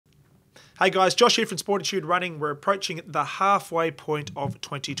Hey guys, Josh here from Sportitude Running. We're approaching the halfway point of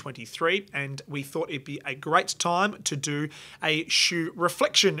 2023 and we thought it'd be a great time to do a shoe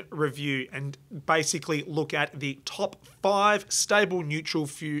reflection review and basically look at the top 5 stable neutral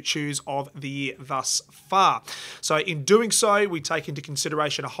shoes of the year thus far. So in doing so, we take into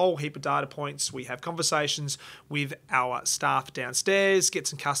consideration a whole heap of data points. We have conversations with our staff downstairs, get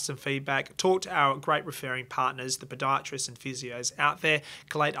some custom feedback, talk to our great referring partners, the podiatrists and physios out there,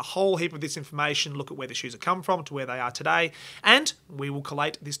 collate a whole heap of this information, look at where the shoes have come from to where they are today, and we will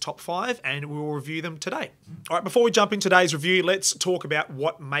collate this top 5 and we will review them today. All right, before we jump in today's review, let's talk about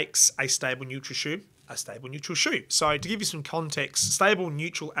what makes a stable neutral shoe a stable neutral shoe. So to give you some context, stable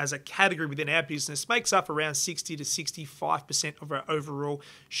neutral as a category within our business makes up around 60 to 65% of our overall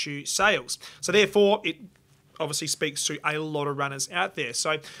shoe sales. So therefore, it obviously speaks to a lot of runners out there.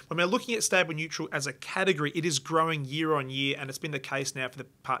 So when we're looking at stable neutral as a category, it is growing year on year, and it's been the case now for the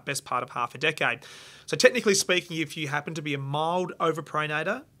best part of half a decade. So technically speaking, if you happen to be a mild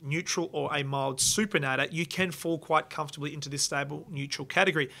overpronator, neutral, or a mild supernator, you can fall quite comfortably into this stable neutral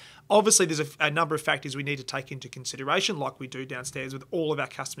category. Obviously, there's a number of factors we need to take into consideration, like we do downstairs with all of our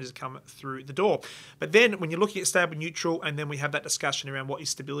customers that come through the door. But then when you're looking at stable neutral, and then we have that discussion around what is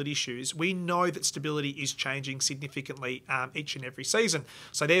stability shoes, we know that stability is changing significantly each and every season.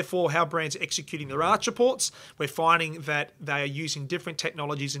 So therefore, how brands are executing their arch reports, we're finding that they are using different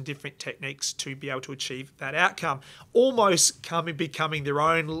technologies and different techniques to be able to achieve that outcome, almost becoming their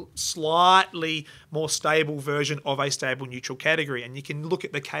own slightly more stable version of a stable neutral category. And you can look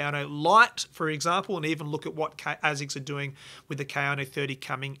at the Kayano Light, for example, and even look at what Asics are doing with the Kayano 30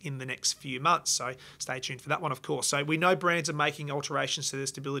 coming in the next few months. So stay tuned for that one, of course. So we know brands are making alterations to their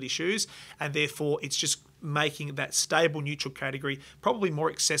stability shoes, and therefore it's just making that stable neutral category probably more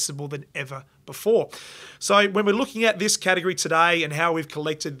accessible than ever before. So when we're looking at this category today and how we've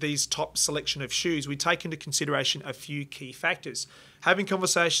collected these top selection of shoes, we take into consideration a few key factors. Having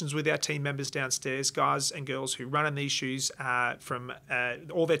conversations with our team members downstairs, guys and girls who run in these shoes from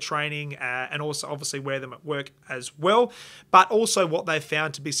all their training and also obviously wear them at work as well, but also what they've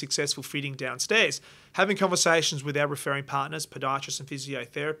found to be successful fitting downstairs. Having conversations with our referring partners, podiatrists and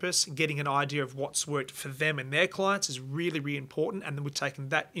physiotherapists, getting an idea of what's worked for them and their clients is really, really important. And then we're taking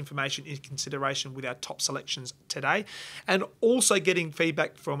that information into consideration with our top selections today. And also getting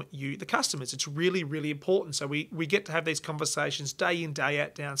feedback from you, the customers. It's really, really important. So we get to have these conversations day in, day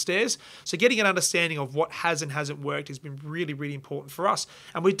out downstairs. So getting an understanding of what has and hasn't worked has been really, really important for us.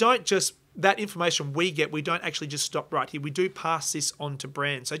 And we don't just that information we get, we don't actually just stop right here. We do pass this on to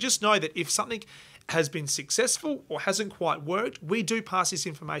brands. So just know that if something has been successful or hasn't quite worked, we do pass this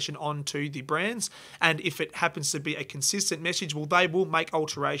information on to the brands. And if it happens to be a consistent message, well, they will make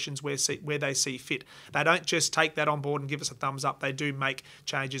alterations where they see fit. They don't just take that on board and give us a thumbs up. They do make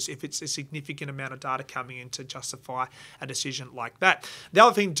changes if it's a significant amount of data coming in to justify a decision like that. The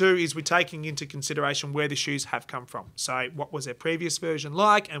other thing too is we're taking into consideration where the shoes have come from. So what was their previous version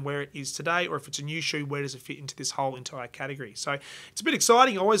like and where it is today, or if it's a new shoe, where does it fit into this whole entire category? So it's a bit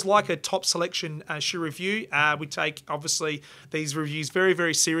exciting. I always like a top selection shoe review. We take obviously these reviews very,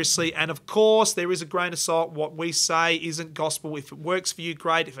 very seriously, and of course there is a grain of salt. What we say isn't gospel. If it works for you,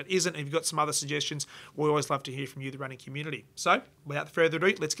 great. If it isn't, if you've got some other suggestions, we always love to hear from you, the running community. So without further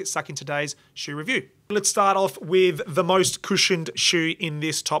ado, let's get stuck in today's shoe review. Let's start off with the most cushioned shoe in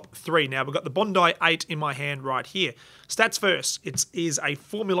this top 3. Now we've got the Bondi 8 in my hand right here. Stats first, it is a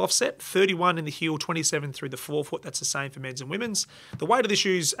 4mm offset, 31 in the heel, 27 through the forefoot. That's the same for men's and women's. The weight of the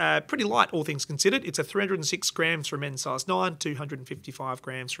shoe's pretty light, all things considered. It's a 306 grams for a men's size 9, 255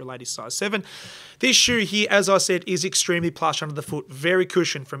 grams for a ladies size 7. This shoe here, as I said, is extremely plush under the foot, very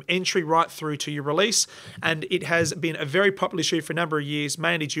cushioned from entry right through to your release. And it has been a very popular shoe for a number of years,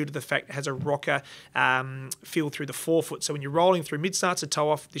 mainly due to the fact it has a rocker feel through the forefoot. So when you're rolling through mid-start to toe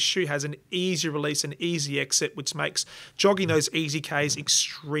off, this shoe has an easy release and easy exit, which makes jogging those easy Ks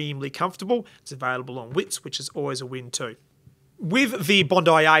extremely comfortable. It's available on Wits, which is always a win too. With the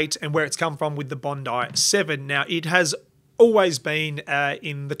Bondi 8 and where it's come from with the Bondi 7, now it has always been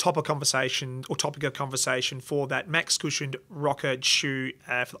in the topic of conversation for that max cushioned rocker shoe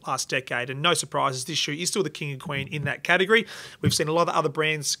for the last decade. And no surprises, this shoe is still the king and queen in that category. We've seen a lot of other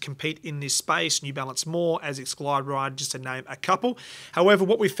brands compete in this space, New Balance more, Asics Glide Ride, just to name a couple. However,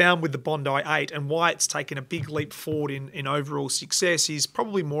 what we found with the Bondi 8 and why it's taken a big leap forward in overall success is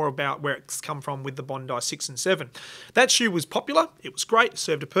probably more about where it's come from with the Bondi 6 and 7. That shoe was popular, it was great,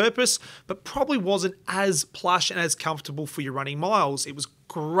 served a purpose, but probably wasn't as plush and as comfortable for your running miles. It was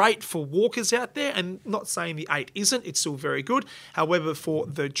great for walkers out there, and not saying the 8 isn't, it's still very good. However, for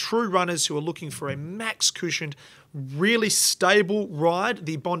the true runners who are looking for a max cushioned, really stable ride,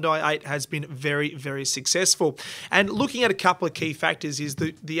 the Bondi 8 has been very, very successful. And looking at a couple of key factors is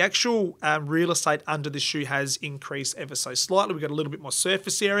the actual real estate under the shoe has increased ever so slightly. We've got a little bit more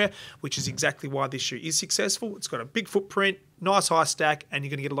surface area, which is exactly why this shoe is successful. It's got a big footprint, nice high stack, and you're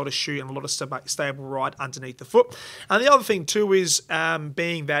going to get a lot of shoe and a lot of stable ride underneath the foot. And the other thing too is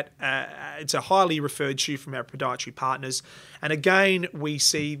being that it's a highly referred shoe from our podiatry partners. And again, we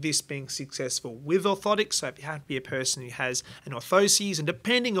see this being successful with orthotics. So if you have to be a person who has an orthoses, and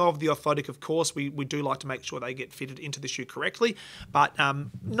depending on the orthotic, of course, we do like to make sure they get fitted into the shoe correctly. But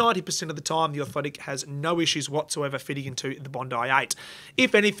 90% of the time, the orthotic has no issues whatsoever fitting into the Bondi 8.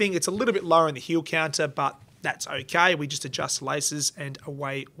 If anything, it's a little bit lower in the heel counter, but that's okay. We just adjust laces and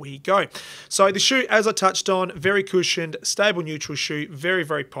away we go. So the shoe, as I touched on, very cushioned, stable neutral shoe, very,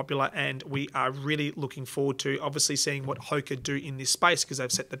 very popular, and we are really looking forward to obviously seeing what Hoka do in this space because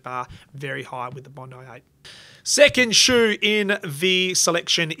they've set the bar very high with the Bondi 8. Second shoe in the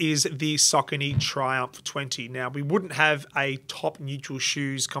selection is the Saucony Triumph 20. Now, we wouldn't have a top neutral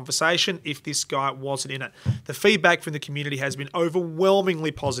shoes conversation if this guy wasn't in it. The feedback from the community has been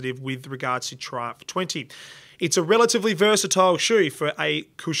overwhelmingly positive with regards to Triumph 20. It's a relatively versatile shoe for a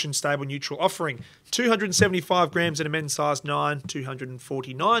cushion stable neutral offering. 275 grams in a men's size 9,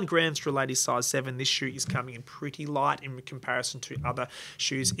 249 grams for a ladies size 7. This shoe is coming in pretty light in comparison to other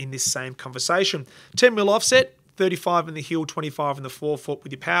shoes in this same conversation. 10mm offset, 35 in the heel, 25 in the forefoot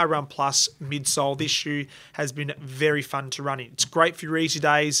with your Power Run Plus midsole. This shoe has been very fun to run in. It's great for your easy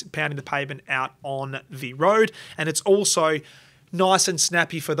days, pounding the pavement out on the road, and it's also nice and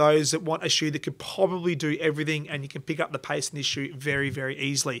snappy for those that want a shoe that could probably do everything, and you can pick up the pace in this shoe very, very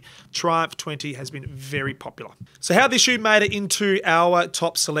easily. Triumph 20 has been very popular. So how this shoe made it into our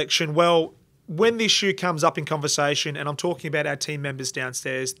top selection? Well, when this shoe comes up in conversation, and I'm talking about our team members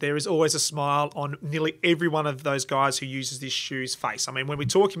downstairs, there is always a smile on nearly every one of those guys who uses this shoe's face. I mean, when we're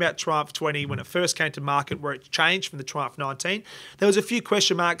talking about Triumph 20, when it first came to market, where it changed from the Triumph 19, there was a few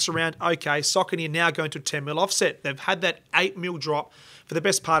question marks around, okay, Saucony are now going to 10mm offset. They've had that 8mm drop for the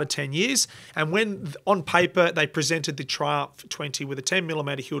best part of 10 years. And when on paper they presented the Triumph 20 with a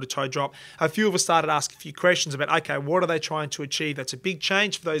 10mm heel to toe drop, a few of us started asking a few questions about, okay, what are they trying to achieve? That's a big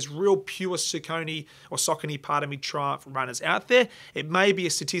change for those real pure Saucony Triumph runners out there. It may be a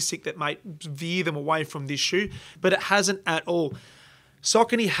statistic that might veer them away from this shoe, but it hasn't at all.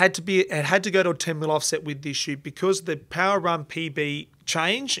 Saucony had to go to a 10mm offset with this shoe because the Power Run PB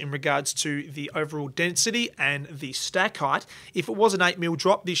change in regards to the overall density and the stack height. If it was an 8mm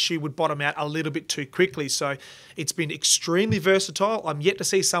drop, this shoe would bottom out a little bit too quickly. So it's been extremely versatile. I'm yet to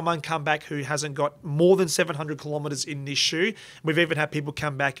see someone come back who hasn't got more than 700 kilometers in this shoe. We've even had people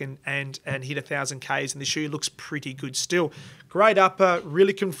come back and hit 1,000 Ks, and the shoe looks pretty good still. Great upper,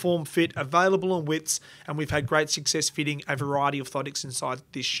 really conform fit, available on widths, and we've had great success fitting a variety of orthotics inside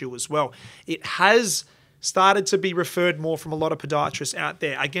this shoe as well. It has started to be referred more from a lot of podiatrists out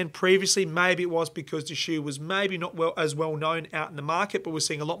there. Again, previously, maybe it was because the shoe was maybe not as well known out in the market, but we're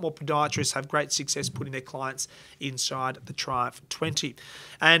seeing a lot more podiatrists have great success putting their clients inside the Triumph 20.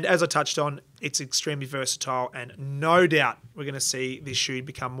 And as I touched on, it's extremely versatile, and no doubt we're going to see this shoe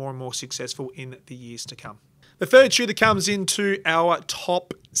become more and more successful in the years to come. The third shoe that comes into our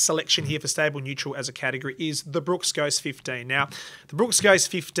top selection here for stable neutral as a category is the Brooks Ghost 15. Now, the Brooks Ghost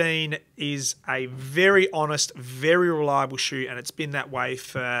 15 is a very honest, very reliable shoe, and it's been that way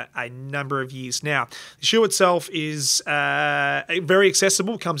for a number of years now. The shoe itself is very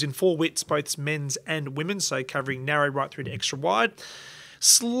accessible, comes in 4 widths, both men's and women's, so covering narrow right through to extra wide.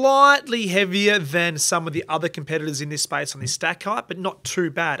 Slightly heavier than some of the other competitors in this space on this stack height, but not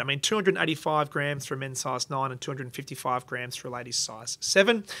too bad. I mean, 285 grams for a men's size 9 and 255 grams for a ladies size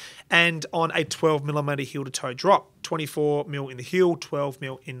 7, and on a 12mm heel to toe drop. 24mm in the heel,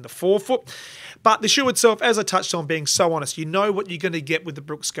 12mm in the forefoot. But the shoe itself, as I touched on, being so honest, you know what you're going to get with the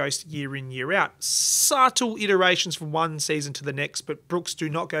Brooks Ghost year in, year out. Subtle iterations from one season to the next, but Brooks do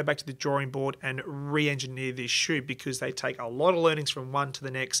not go back to the drawing board and re-engineer this shoe because they take a lot of learnings from one to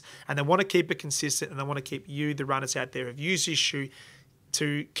the next, and they want to keep it consistent, and they want to keep you, the runners out there who've used this shoe,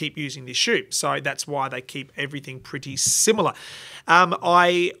 to keep using this shoe. So that's why they keep everything pretty similar.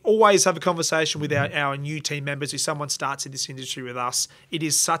 I always have a conversation with our new team members. If someone starts in this industry with us, it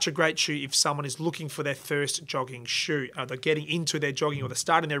is such a great shoe if someone is looking for their first jogging shoe. They're getting into their jogging or they're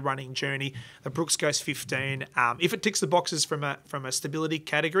starting their running journey. The Brooks Ghost 15, if it ticks the boxes from a stability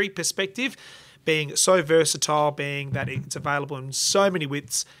category perspective, being so versatile, being that it's available in so many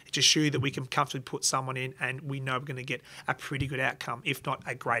widths. It's a shoe that we can comfortably put someone in, and we know we're going to get a pretty good outcome, if not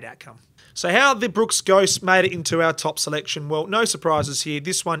a great outcome. So how the Brooks Ghost made it into our top selection? Well, no surprises here.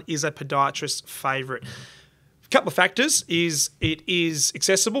 This one is a podiatrist's favourite. A couple of factors is it is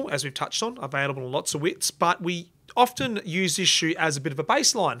accessible, as we've touched on, available in lots of widths, but we often use this shoe as a bit of a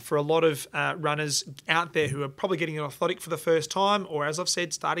baseline for a lot of runners out there who are probably getting an orthotic for the first time, or as I've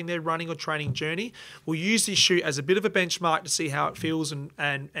said, starting their running or training journey. We'll use this shoe as a bit of a benchmark to see how it feels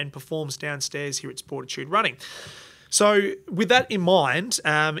and performs downstairs here at Sportitude Running. So with that in mind,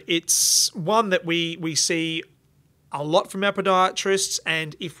 it's one that we see a lot from our podiatrists,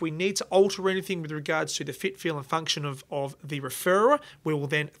 and if we need to alter anything with regards to the fit, feel and function of the referrer, we will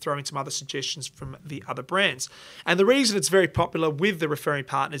then throw in some other suggestions from the other brands. And the reason it's very popular with the referring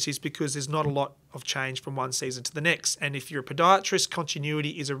partners is because there's not a lot of change from one season to the next. And if you're a podiatrist,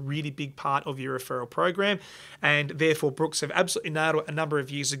 continuity is a really big part of your referral program, and therefore Brooks have absolutely nailed it a number of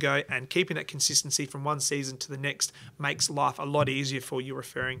years ago, and keeping that consistency from one season to the next makes life a lot easier for your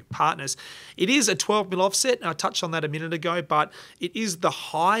referring partners. It is a 12mm offset, and I touched on that a minute ago, but it is the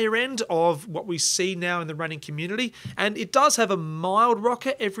higher end of what we see now in the running community, and it does have a mild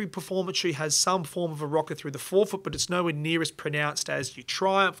rocker. Every performance shoe has some form of a rocker through the forefoot, but it's nowhere near as pronounced as your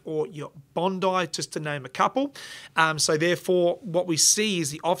Triumph or your Bondi, just to name a couple. So therefore, what we see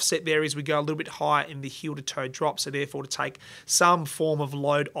is the offset there is we go a little bit higher in the heel to toe drop, so therefore to take some form of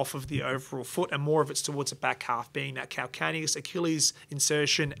load off of the overall foot, and more of it's towards the back half, being that calcaneus, Achilles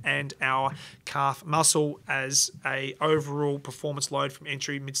insertion, and our calf muscle as a overall performance load from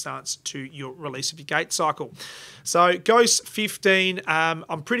entry, mid-stance to your release of your gait cycle. So Ghost 15,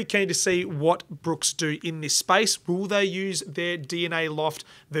 I'm pretty keen to see what Brooks do in this space. Will they use their DNA Loft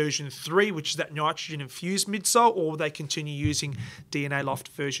version 3, which is that nitrogen infused midsole, or will they continue using DNA Loft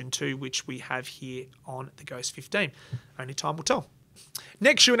version 2, which we have here on the Ghost 15? Only time will tell.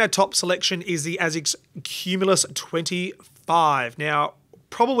 Next shoe in our top selection is the Asics Cumulus 25. Now,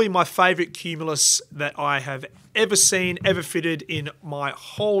 probably my favourite Cumulus that I have ever seen, ever fitted in my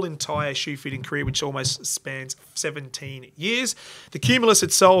whole entire shoe fitting career, which almost spans 17 years. The Cumulus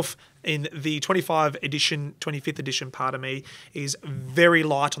itself in the 25th edition, pardon me, is very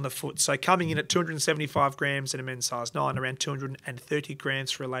light on the foot. So coming in at 275 grams in a men's size 9, around 230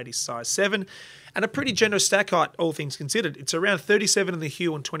 grams for a lady's size 7, and a pretty generous stack height, all things considered. It's around 37 in the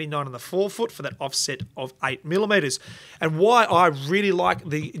heel and 29 on the forefoot for that offset of 8mm. And why I really like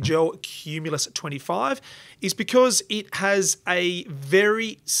the Gel Cumulus 25 is because it has a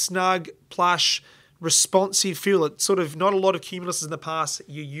very snug, plush, responsive feel. It's sort of not a lot of Cumuluses in the past.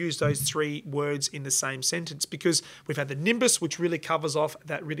 You use those three words in the same sentence, because we've had the Nimbus, which really covers off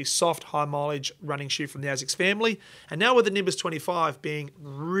that really soft, high mileage running shoe from the Asics family. And now with the Nimbus 25 being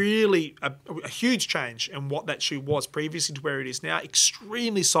really a huge change in what that shoe was previously to where it is now,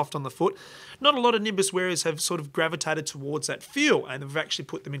 extremely soft on the foot. Not a lot of Nimbus wearers have sort of gravitated towards that feel, and have actually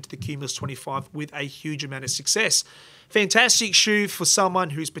put them into the Cumulus 25 with a huge amount of success. Fantastic shoe for someone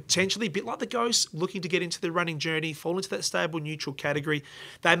who's potentially a bit like the Ghost, looking to get into the running journey, fall into that stable neutral category.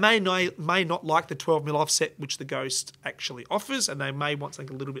 They may not like the 12mm offset which the Ghost actually offers, and they may want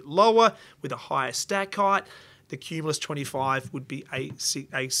something a little bit lower with a higher stack height. The Cumulus 25 would be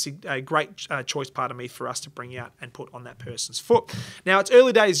a great choice, pardon me, for us to bring out and put on that person's foot. Now, it's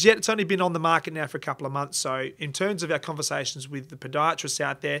early days yet. It's only been on the market now for a couple of months. So in terms of our conversations with the podiatrists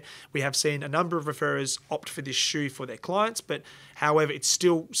out there, we have seen a number of referrers opt for this shoe for their clients. But however, it's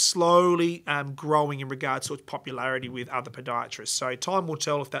still slowly growing in regards to its popularity with other podiatrists. So time will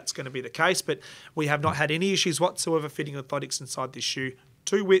tell if that's going to be the case. But we have not had any issues whatsoever fitting orthotics inside this shoe.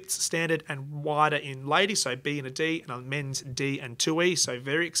 2 widths, standard and wider in ladies, so B and a D, and a men's D and 2E, so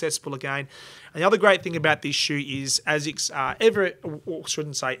very accessible again. And the other great thing about this shoe is Asics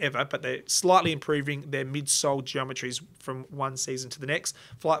shouldn't say ever, but they're slightly improving their midsole geometries from one season to the next.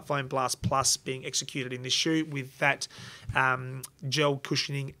 Flight Foam Blast Plus being executed in this shoe with that gel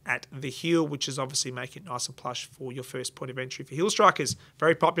cushioning at the heel, which is obviously making it nice and plush for your first point of entry for heel strikers.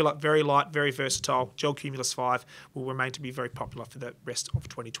 Very popular, very light, very versatile. Gel Cumulus 5 will remain to be very popular for the rest of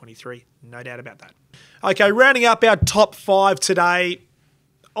 2023, no doubt about that. Okay, rounding up our top 5 today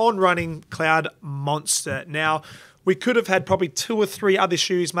on running, CloudMonster. Now, we could have had probably 2 or 3 other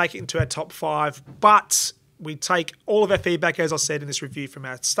shoes make it into our top 5, but we take all of our feedback, as I said in this review, from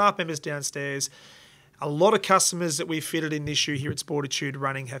our staff members downstairs. A lot of customers that we've fitted in this shoe here at Sportitude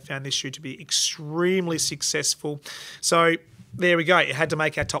Running have found this shoe to be extremely successful. So there we go. It had to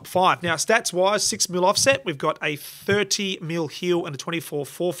make our top 5. Now, stats-wise, 6mm offset. We've got a 30mm heel and a 24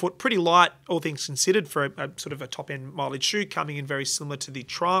 forefoot. Pretty light, all things considered, for a sort of a top-end mileage shoe, coming in very similar to the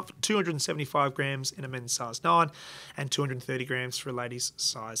Triumph. 275 grams in a men's size 9 and 230 grams for a ladies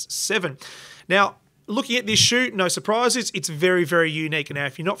size 7. Now, looking at this shoe, no surprises, it's very, very unique. Now,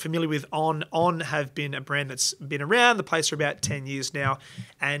 if you're not familiar with On have been a brand that's been around the place for about 10 years now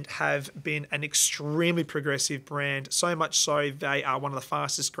and have been an extremely progressive brand, so much so they are one of the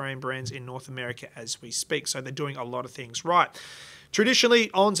fastest growing brands in North America as we speak. So they're doing a lot of things right. Traditionally,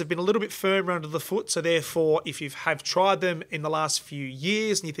 Ons have been a little bit firmer under the foot, so therefore, if you have tried them in the last few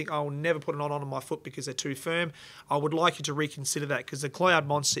years and you think, I'll never put an On my foot because they're too firm, I would like you to reconsider that, because the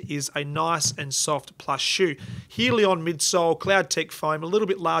CloudMonster is a nice and soft plush shoe. Helion midsole, Cloud Tech foam, a little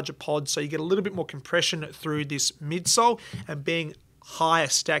bit larger pod, so you get a little bit more compression through this midsole, and being higher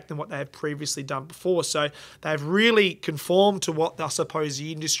stack than what they have previously done before. So they've really conformed to what I suppose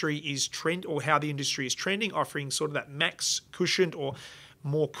the industry is or how the industry is trending, offering sort of that max cushioned or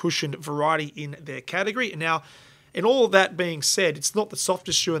more cushioned variety in their category. And now, in all of that being said, it's not the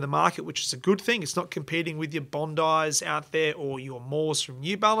softest shoe in the market, which is a good thing. It's not competing with your Bondis out there or your Moores from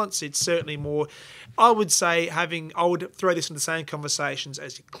New Balance. It's certainly more, I would say, I would throw this in the same conversations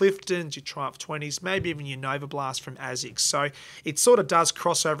as your Cliftons, your Triumph 20s, maybe even your Nova Blast from Asics. So it sort of does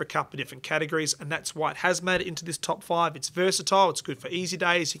cross over a couple of different categories, and that's why it has made it into this top 5. It's versatile. It's good for easy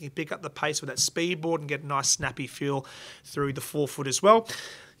days. You can pick up the pace with that speed board and get a nice snappy feel through the forefoot as well.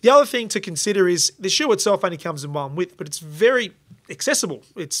 The other thing to consider is the shoe itself only comes in one width, but it's very accessible.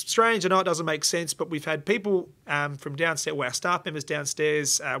 It's strange, I know it doesn't make sense, but we've had people from downstairs, our staff members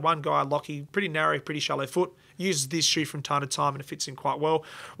downstairs, one guy, Lockie, pretty narrow, pretty shallow foot, uses this shoe from time to time and it fits in quite well.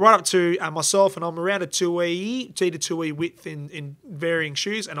 Right up to myself, and I'm around a 2E, G to 2E width in varying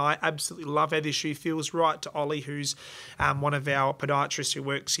shoes, and I absolutely love how this shoe feels. Right to Ollie, who's one of our podiatrists who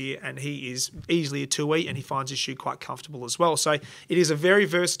works here, and he is easily a 2E, and he finds this shoe quite comfortable as well. So it is a very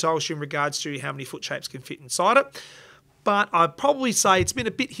versatile shoe in regards to how many foot shapes can fit inside it. But I'd probably say it's been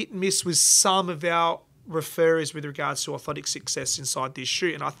a bit hit and miss with some of our referrers with regards to athletic success inside this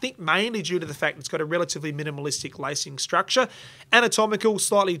shoe, and I think mainly due to the fact it's got a relatively minimalistic lacing structure, anatomical,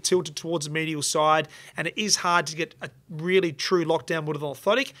 slightly tilted towards the medial side, and it is hard to get a really true lockdown with an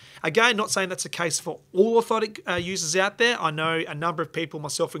orthotic. Again, not saying that's the case for all orthotic users out there. I know a number of people,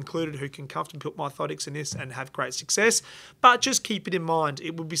 myself included, who can comfortably put my orthotics in this and have great success, but just keep it in mind.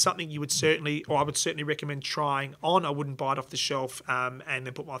 It would be something you would certainly, or I would certainly recommend trying on. I wouldn't buy it off the shelf and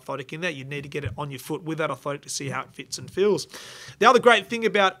then put my orthotic in there. You'd need to get it on your foot with that orthotic to see how it fits and feels. The other great thing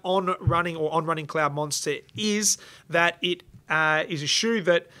about On Running CloudMonster is that it is a shoe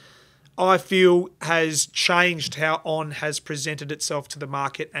that I feel has changed how On has presented itself to the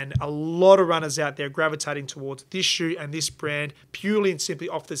market, and a lot of runners out there gravitating towards this shoe and this brand purely and simply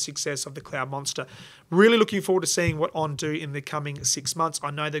off the success of the CloudMonster. Really looking forward to seeing what On do in the coming 6 months.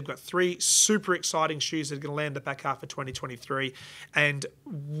 I know they've got 3 super exciting shoes that are going to land the back half of 2023, and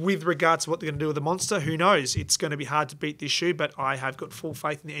with regards to what they're going to do with the Monster, who knows? It's going to be hard to beat this shoe, but I have got full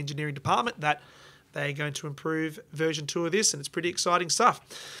faith in the engineering department that they're going to improve version 2 of this, and it's pretty exciting stuff.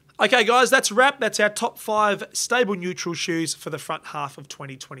 Okay, guys, that's a wrap. That's our top 5 stable neutral shoes for the front half of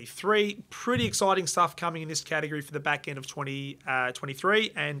 2023. Pretty exciting stuff coming in this category for the back end of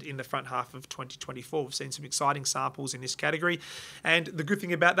 2023 and in the front half of 2024. We've seen some exciting samples in this category, and the good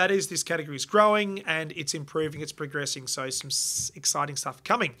thing about that is this category is growing and it's improving, it's progressing, so some exciting stuff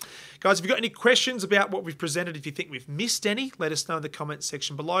coming. Guys, if you've got any questions about what we've presented, if you think we've missed any, let us know in the comments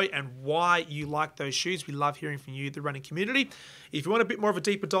section below and why you like those shoes. We love hearing from you, the running community. If you want a bit more of a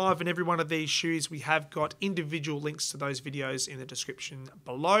deeper dive in every one of these shoes, we have got individual links to those videos in the description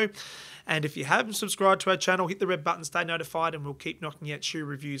below. And if you haven't subscribed to our channel, hit the red button, stay notified, and we'll keep knocking out shoe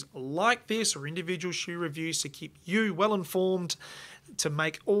reviews like this, or individual shoe reviews, to keep you well informed to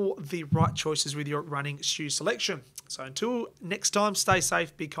make all the right choices with your running shoe selection. So until next time, stay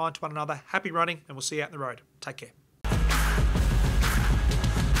safe, be kind to one another, happy running, and we'll see you out on the road. Take care.